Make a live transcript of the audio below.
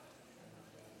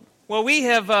Well, we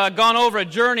have gone over a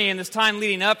journey in this time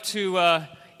leading up to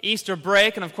Easter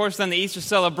break, and of course then the Easter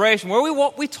celebration,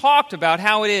 where we talked about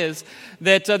how it is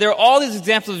that there are all these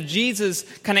examples of Jesus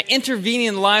kind of intervening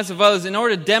in the lives of others in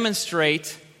order to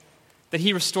demonstrate that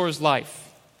he restores life.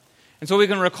 And so we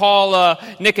can recall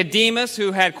Nicodemus,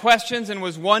 who had questions and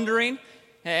was wondering,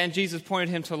 and Jesus pointed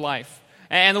him to life.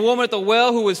 And the woman at the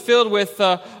well, who was filled with,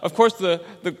 of course, the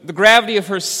gravity of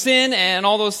her sin and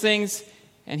all those things,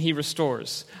 and he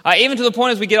restores. Even to the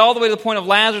point, as we get all the way to the point of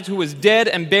Lazarus, who was dead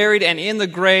and buried and in the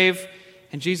grave,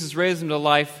 and Jesus raised him to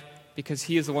life because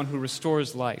he is the one who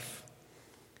restores life.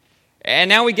 And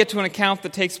now we get to an account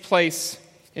that takes place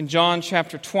in John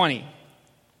chapter 20.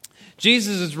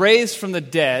 Jesus is raised from the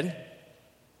dead.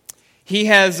 He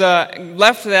has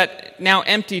left that now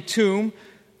empty tomb.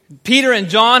 Peter and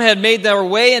John had made their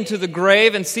way into the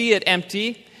grave and see it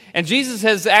empty. And Jesus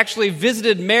has actually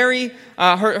visited Mary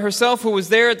herself, who was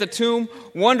there at the tomb,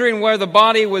 wondering where the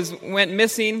body went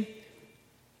missing.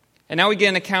 And now we get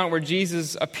an account where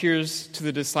Jesus appears to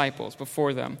the disciples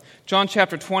before them. John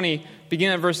chapter 20,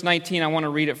 beginning at verse 19, I want to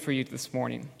read it for you this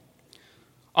morning.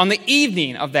 On the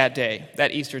evening of that day,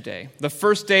 that Easter day, the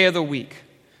first day of the week,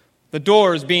 the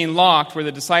doors being locked where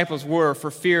the disciples were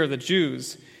for fear of the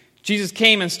Jews, Jesus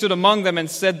came and stood among them and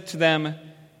said to them,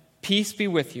 "Peace be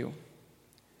with you."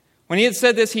 When he had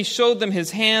said this, he showed them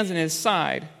his hands and his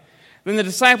side. Then the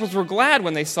disciples were glad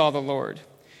when they saw the Lord.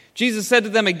 Jesus said to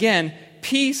them again,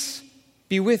 "Peace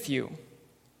be with you.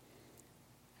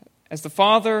 As the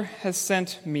Father has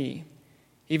sent me,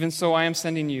 even so I am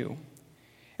sending you."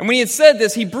 And when he had said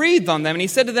this, he breathed on them, and he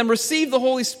said to them, "Receive the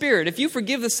Holy Spirit. If you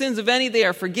forgive the sins of any, they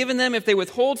are forgiven them. If they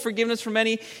withhold forgiveness from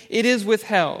any, it is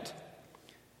withheld."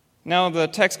 Now the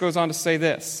text goes on to say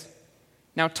this.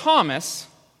 Now Thomas,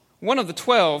 one of the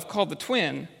 12, called the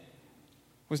twin,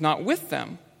 was not with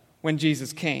them when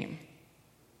Jesus came.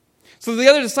 So the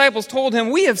other disciples told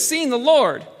him, "We have seen the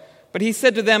Lord." But he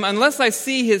said to them, "Unless I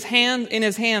see his hand in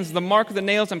his hands, the mark of the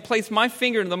nails, and place my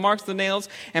finger in the marks of the nails,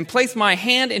 and place my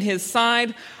hand in his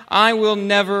side, I will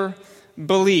never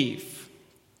believe."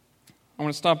 I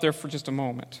want to stop there for just a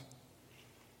moment.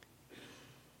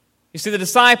 You see, the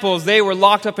disciples, they were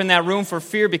locked up in that room for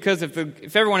fear because if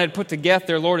everyone had put to death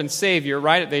their Lord and Savior,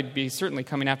 right, they'd be certainly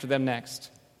coming after them next.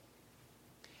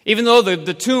 Even though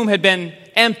the tomb had been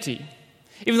empty,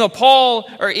 even though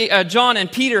John and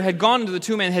Peter had gone into the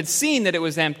tomb and had seen that it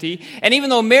was empty, and even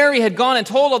though Mary had gone and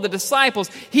told all the disciples,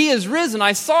 "He is risen,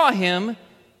 I saw him,"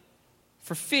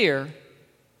 for fear,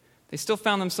 they still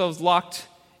found themselves locked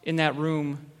in that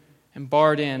room and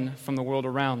barred in from the world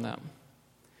around them.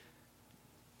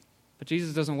 But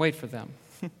Jesus doesn't wait for them.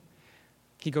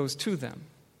 He goes to them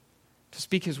to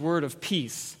speak his word of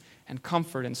peace and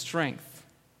comfort and strength.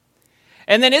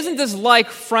 And then isn't this like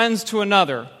friends to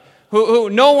another, who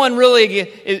no one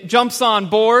really jumps on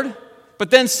board,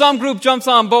 but then some group jumps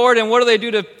on board, and what do they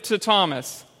do to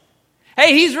Thomas?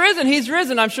 "Hey, he's risen, he's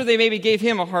risen." I'm sure they maybe gave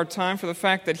him a hard time for the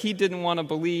fact that he didn't want to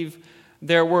believe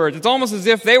their words. It's almost as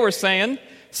if they were saying,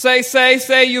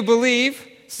 say you believe.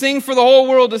 Sing for the whole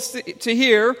world to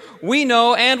hear. We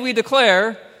know and we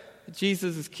declare that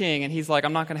Jesus is king. And he's like,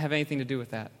 "I'm not going to have anything to do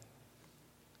with that."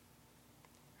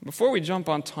 Before we jump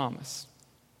on Thomas,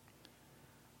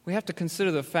 we have to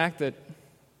consider the fact that,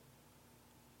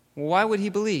 why would he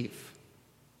believe?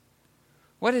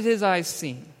 What had his eyes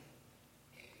seen?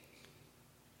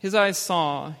 His eyes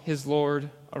saw his Lord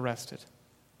arrested.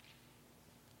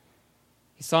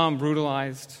 He saw him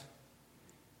brutalized.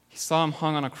 He saw him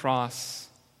hung on a cross.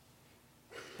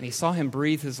 And he saw him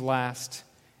breathe his last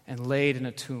and laid in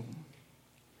a tomb.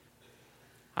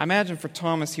 I imagine for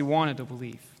Thomas, he wanted to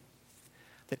believe.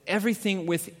 That everything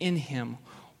within him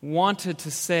wanted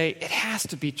to say, it has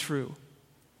to be true.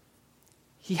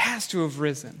 He has to have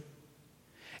risen.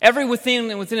 Every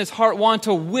within his heart wanted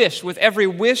to wish with every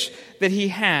wish that he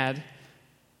had.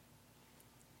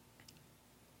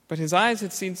 But his eyes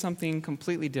had seen something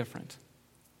completely different.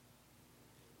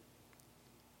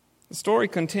 The story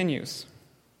continues.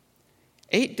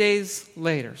 8 days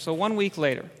later, so 1 week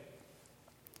later,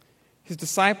 his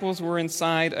disciples were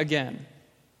inside again,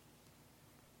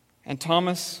 and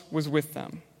Thomas was with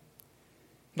them.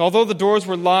 And although the doors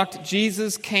were locked,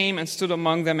 Jesus came and stood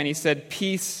among them, and he said,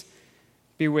 "Peace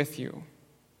be with you."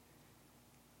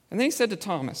 And then he said to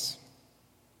Thomas,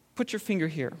 "Put your finger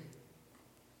here.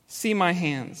 See my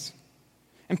hands.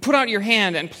 And put out your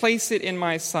hand and place it in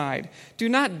my side. Do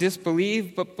not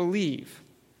disbelieve, but believe."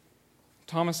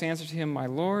 Thomas answered to him, "My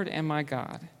Lord and my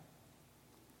God."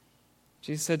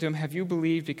 Jesus said to him, "Have you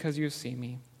believed because you have seen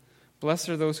me? Blessed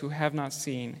are those who have not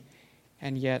seen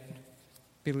and yet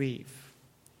believe."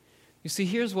 You see,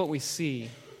 here's what we see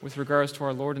with regards to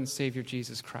our Lord and Savior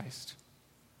Jesus Christ.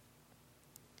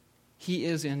 He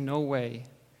is in no way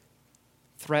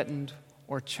threatened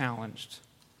or challenged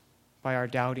by our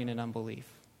doubting and unbelief.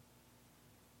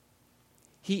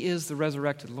 He is the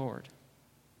resurrected Lord.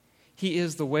 He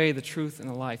is the way, the truth, and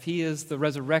the life. He is the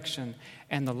resurrection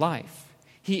and the life.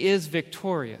 He is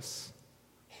victorious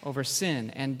over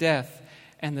sin and death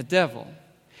and the devil.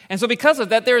 And so because of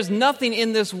that, there is nothing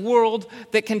in this world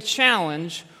that can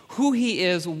challenge who he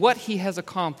is, what he has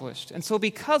accomplished. And so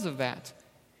because of that,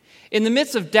 in the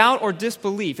midst of doubt or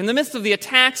disbelief, in the midst of the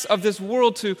attacks of this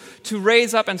world to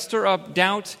raise up and stir up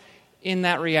doubt in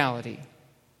that reality,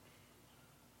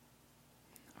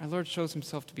 our Lord shows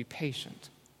himself to be patient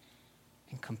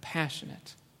and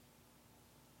compassionate.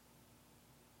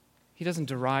 He doesn't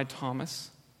deride Thomas.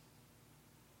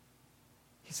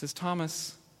 He says,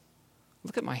 Thomas,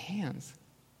 look at my hands.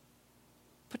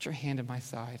 Put your hand in my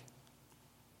side.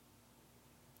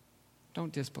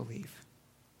 Don't disbelieve,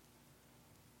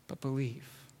 but believe.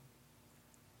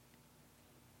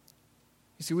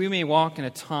 You see, we may walk in a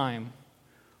time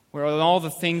where all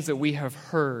the things that we have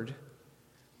heard,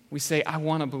 we say, I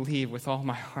want to believe with all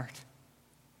my heart.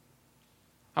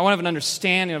 I want to have an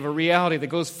understanding of a reality that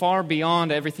goes far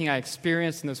beyond everything I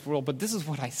experience in this world, but this is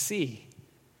what I see.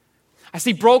 I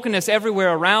see brokenness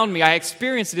everywhere around me. I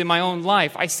experience it in my own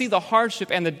life. I see the hardship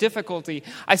and the difficulty.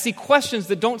 I see questions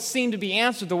that don't seem to be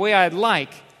answered the way I'd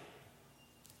like.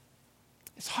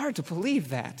 It's hard to believe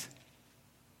that.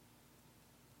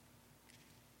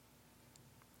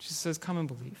 Jesus says, come and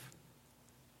believe.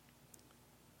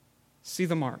 See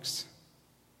the marks.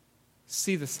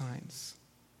 See the signs.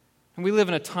 And we live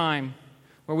in a time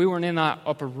where we weren't in that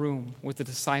upper room with the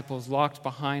disciples locked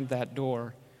behind that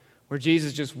door, where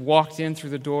Jesus just walked in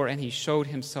through the door and he showed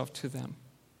himself to them.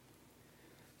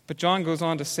 But John goes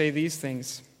on to say these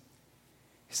things.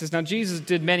 He says, now Jesus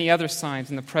did many other signs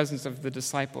in the presence of the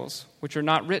disciples, which are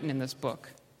not written in this book.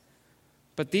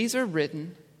 But these are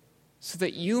written so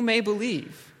that you may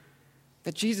believe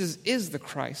that Jesus is the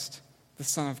Christ, the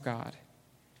Son of God,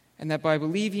 and that by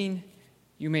believing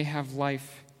you may have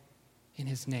life in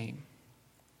his name.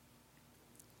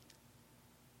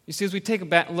 You see, as we take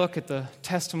a look at the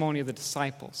testimony of the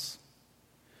disciples,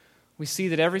 we see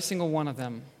that every single one of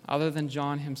them, other than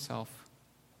John himself,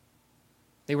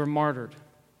 they were martyred.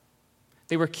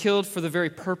 They were killed for the very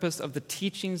purpose of the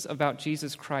teachings about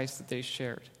Jesus Christ that they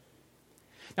shared.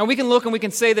 Now, we can look and we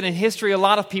can say that in history, a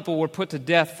lot of people were put to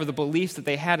death for the beliefs that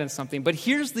they had in something. But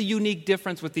here's the unique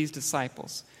difference with these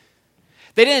disciples.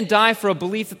 They didn't die for a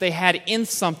belief that they had in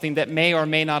something that may or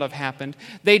may not have happened.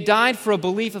 They died for a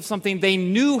belief of something they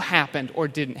knew happened or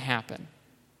didn't happen.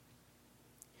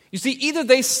 You see, either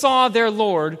they saw their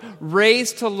Lord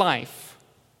raised to life,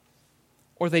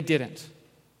 or they didn't.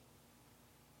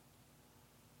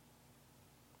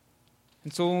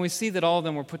 And so when we see that all of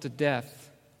them were put to death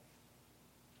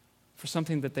for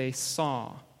something that they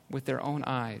saw with their own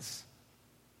eyes,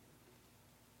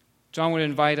 John would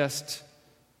invite us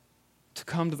to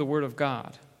come to the Word of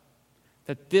God,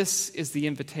 that this is the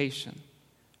invitation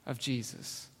of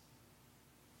Jesus.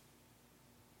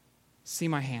 See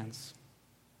my hands.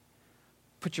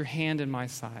 Put your hand in my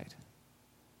side.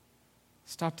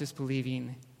 Stop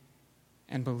disbelieving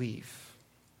and believe.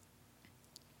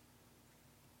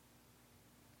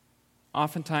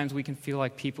 Oftentimes we can feel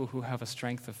like people who have a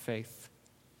strength of faith.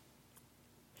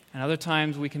 And other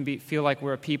times we can feel like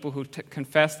we're a people who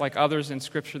confess like others in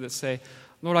Scripture that say,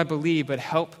 Lord, I believe, but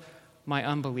help my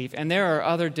unbelief. And there are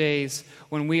other days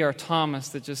when we are Thomas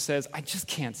that just says, I just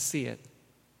can't see it.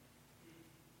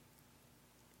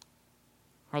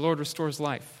 Our Lord restores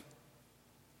life.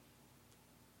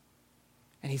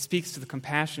 And he speaks to the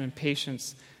compassion and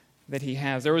patience that he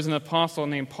has. There was an apostle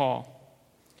named Paul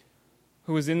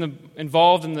who was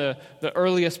involved in the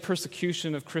earliest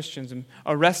persecution of Christians and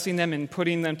arresting them and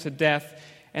putting them to death,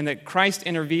 and that Christ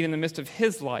intervened in the midst of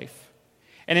his life.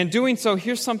 And in doing so,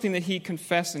 here's something that he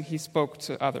confessed and he spoke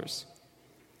to others.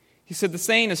 He said, the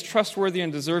saying is trustworthy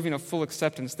and deserving of full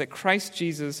acceptance, that Christ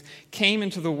Jesus came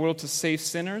into the world to save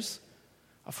sinners,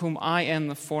 of whom I am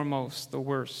the foremost, the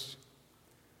worst.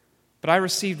 But I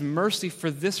received mercy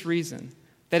for this reason,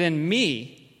 that in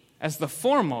me, as the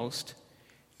foremost,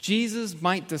 Jesus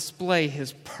might display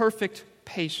his perfect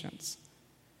patience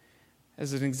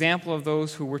as an example of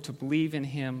those who were to believe in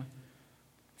him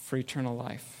for eternal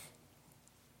life.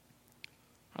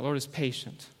 Our Lord is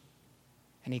patient,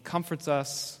 and he comforts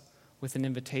us with an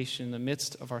invitation in the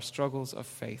midst of our struggles of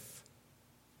faith.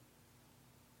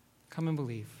 Come and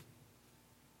believe.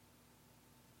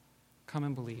 Come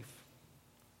and believe.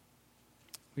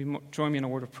 Will you join me in a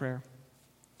word of prayer?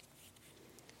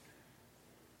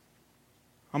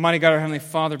 Almighty God, our Heavenly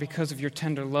Father, because of your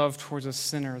tender love towards us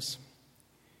sinners,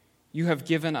 you have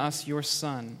given us your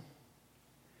Son,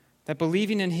 that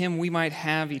believing in him we might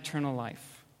have eternal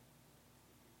life.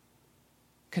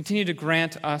 Continue to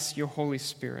grant us your Holy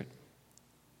Spirit,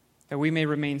 that we may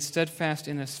remain steadfast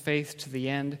in this faith to the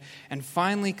end and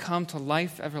finally come to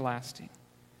life everlasting.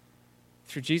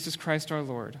 Through Jesus Christ our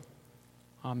Lord.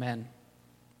 Amen.